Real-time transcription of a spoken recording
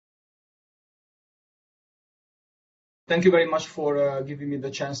Thank you very much for giving me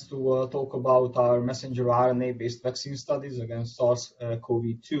the chance to talk about our messenger RNA-based vaccine studies against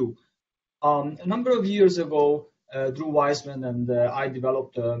SARS-CoV-2. A number of years ago, Drew Weissman and I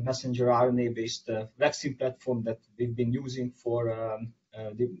developed a messenger RNA-based vaccine platform that we've been using for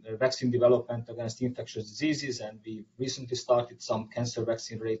the vaccine development against infectious diseases, and we recently started some cancer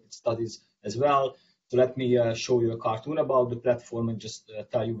vaccine-related studies as well. So let me show you a cartoon about the platform and just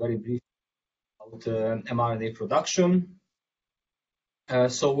tell you very briefly about mRNA production.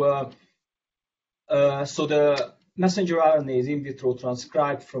 So the messenger RNA is in vitro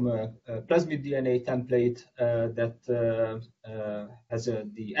transcribed from a plasmid DNA template that has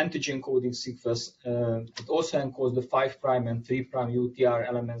the antigen coding sequence. It also encodes the 5' and 3' UTR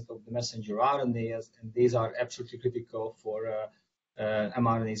elements of the messenger RNA, and these are absolutely critical for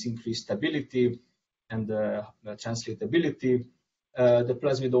mRNA's increased stability and translatability. The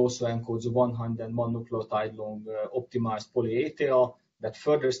plasmid also encodes a 101 nucleotide long optimized poly-A tail that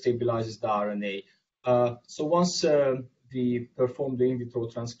further stabilizes the RNA. So once we perform the in vitro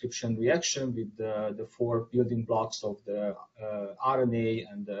transcription reaction with the 4 building blocks of the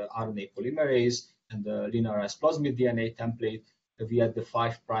RNA and the RNA polymerase and the linearized plasmid DNA template, we add the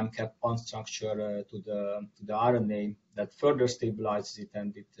 5' cap bond structure to the RNA that further stabilizes it,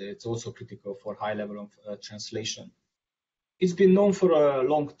 and it's also critical for high level of translation. It's been known for a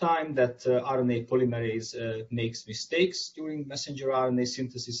long time that RNA polymerase makes mistakes during messenger RNA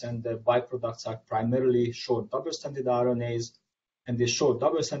synthesis, and the byproducts are primarily short double-stranded RNAs. And the short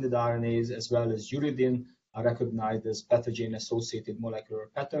double-stranded RNAs, as well as uridine, are recognized as pathogen-associated molecular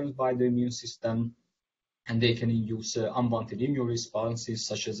patterns by the immune system, and they can induce unwanted immune responses,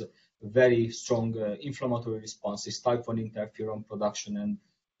 such as very strong inflammatory responses, type 1 interferon production, and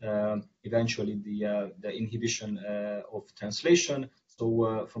eventually the inhibition of translation,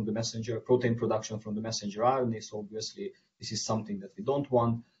 so from the messenger protein production from the messenger RNA. So obviously this is something that we don't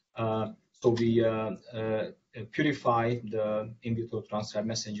want. So we purify the in vitro transcribed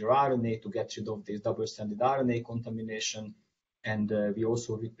messenger RNA to get rid of this double-stranded RNA contamination, and we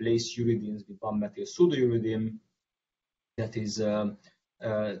also replace uridines with 1-methyl pseudouridine that is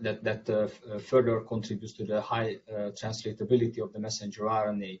further contributes to the high translatability of the messenger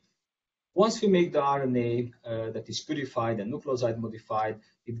RNA. Once we make the RNA that is purified and nucleoside modified,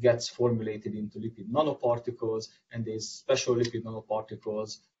 it gets formulated into lipid nanoparticles, and these special lipid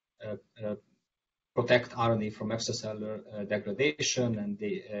nanoparticles protect RNA from extracellular degradation, and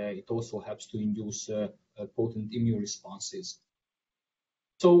it also helps to induce potent immune responses.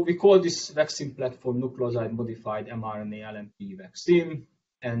 So we call this vaccine platform Nucleoside-modified mRNA-LNP vaccine,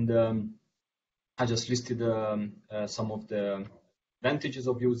 and I just listed some of the advantages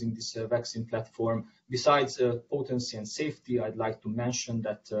of using this vaccine platform. Besides potency and safety, I'd like to mention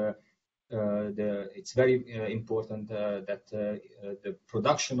that it's very important that the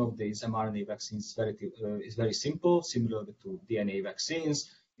production of these mRNA vaccines is very simple, similar to DNA vaccines.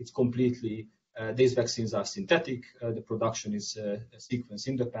 It's completely these vaccines are synthetic. The production is sequence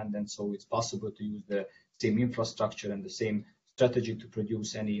independent, so it's possible to use the same infrastructure and the same strategy to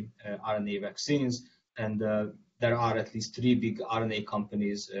produce any RNA vaccines. And there are at least 3 big RNA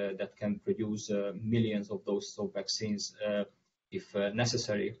companies that can produce millions of those vaccines if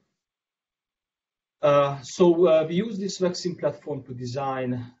necessary. So we use this vaccine platform to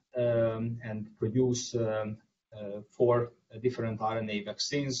design and produce 4 different RNA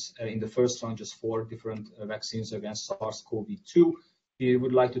vaccines. In the first one, just 4 different vaccines against SARS-CoV-2. We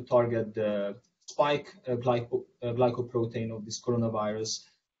would like to target the spike glycoprotein of this coronavirus,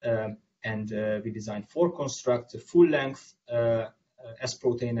 and we designed 4 constructs: a full-length S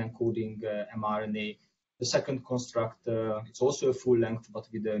protein-encoding mRNA. The second construct, it's also a full-length, but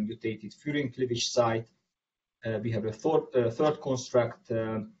with a mutated furin cleavage site. We have a third construct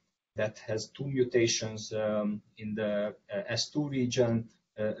that has 2 mutations in the S2 region.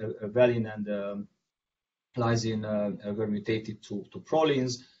 Valine and lysine were mutated to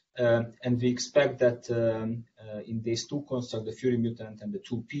prolines, and we expect that in these 2 constructs, the furin mutant and the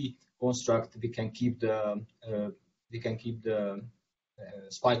 2P construct, we can keep the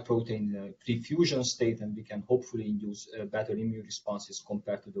spike protein pre-fusion state, and we can hopefully induce better immune responses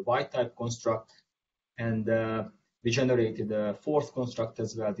compared to the wild-type construct. And we generated a 4th construct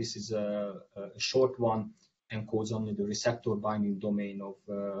as well. This is a short one, encodes only the receptor binding domain of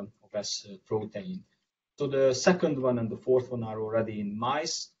S protein. So the 2nd one and the 4th one are already in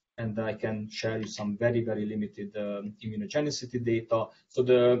mice, and I can share you some very, very limited immunogenicity data. So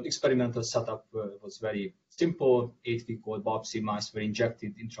the experimental setup was very simple. 8-week-old biopsy mice were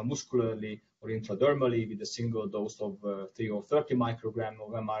injected intramuscularly or intradermally with a single dose of 3 or 30 microgram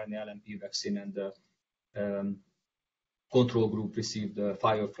of mRNA-LNP vaccine, and control group received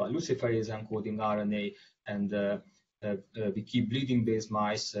firefly luciferase encoding RNA, and we keep bleeding-based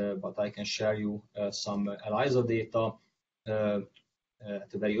mice, but I can share you some ELISA data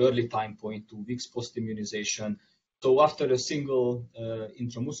at a very early time point, 2 weeks post-immunization. So after a single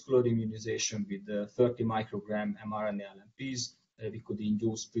intramuscular immunization with 30 microgram mRNA-LNPs, we could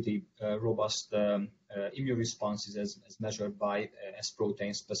induce pretty robust immune responses as measured by S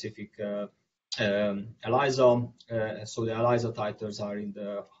protein-specific ELISA. So the ELISA titers are in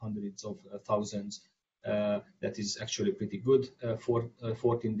the hundreds of thousands. That is actually pretty good for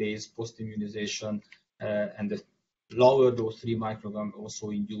 14 days post-immunization, and the lower dose 3 microgram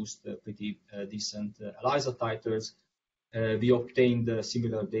also induced pretty decent ELISA titers. We obtained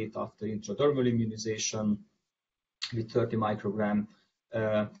similar data after intradermal immunization with 30 microgram.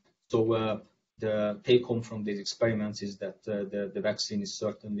 So the take home from these experiments is that the vaccine is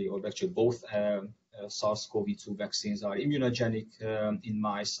certainly, or actually both SARS-CoV-2 vaccines are immunogenic in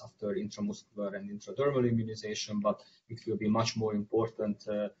mice after intramuscular and intradermal immunization, but it will be much more important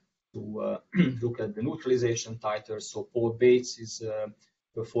to look at the neutralization titers. So Paul Bates is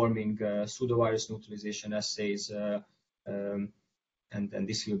performing pseudovirus neutralization assays, and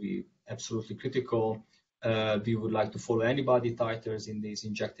this will be absolutely critical. We would like to follow antibody titers in these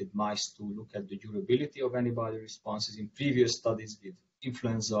injected mice to look at the durability of antibody responses. In previous studies with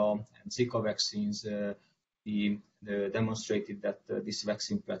influenza and Zika vaccines, we demonstrated that this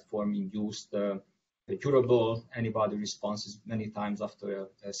vaccine platform induced durable antibody responses many times after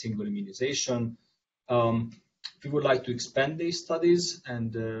a single immunization. We would like to expand these studies,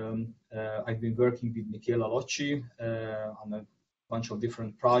 and I've been working with Michela Locci on a bunch of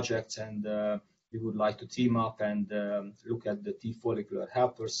different projects, and we would like to team up and look at the T follicular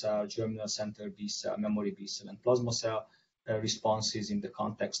helper cell, germinal center B cell, memory B cell, and plasma cell responses in the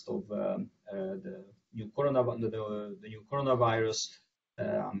context of the new coronavirus.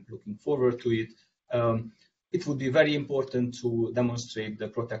 I'm looking forward to it. It would be very important to demonstrate the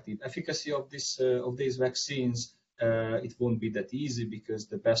protective efficacy of these vaccines. It won't be that easy because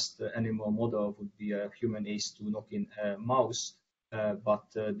the best animal model would be a human ACE2 knock-in mouse. But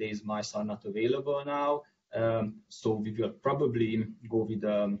these mice are not available now. So we will probably go with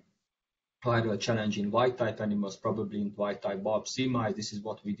viral challenge in wild-type animals, probably in wild-type BARB/C mice. This is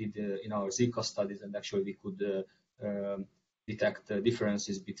what we did in our Zika studies, and actually we could detect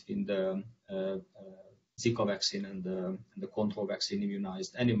differences between the Zika vaccine and the control vaccine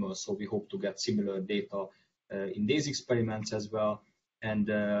immunized animals. So we hope to get similar data in these experiments as well. And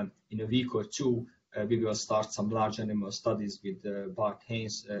in a week or two, we will start some large animal studies with Bart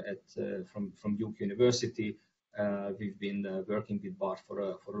Haynes from Duke University. We've been working with Bart for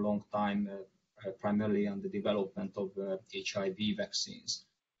a long time, primarily on the development of HIV vaccines.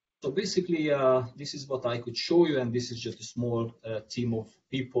 So basically, this is what I could show you, and this is just a small team of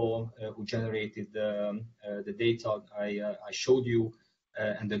people who generated the data I showed you.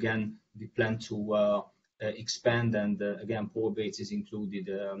 And again, we plan to expand, and again, Paul Bates is included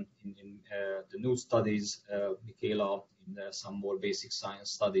in the new studies, Michela in some more basic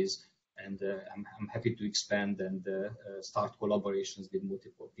science studies, and I'm happy to expand and start collaborations with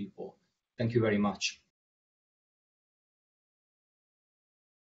multiple people. Thank you very much.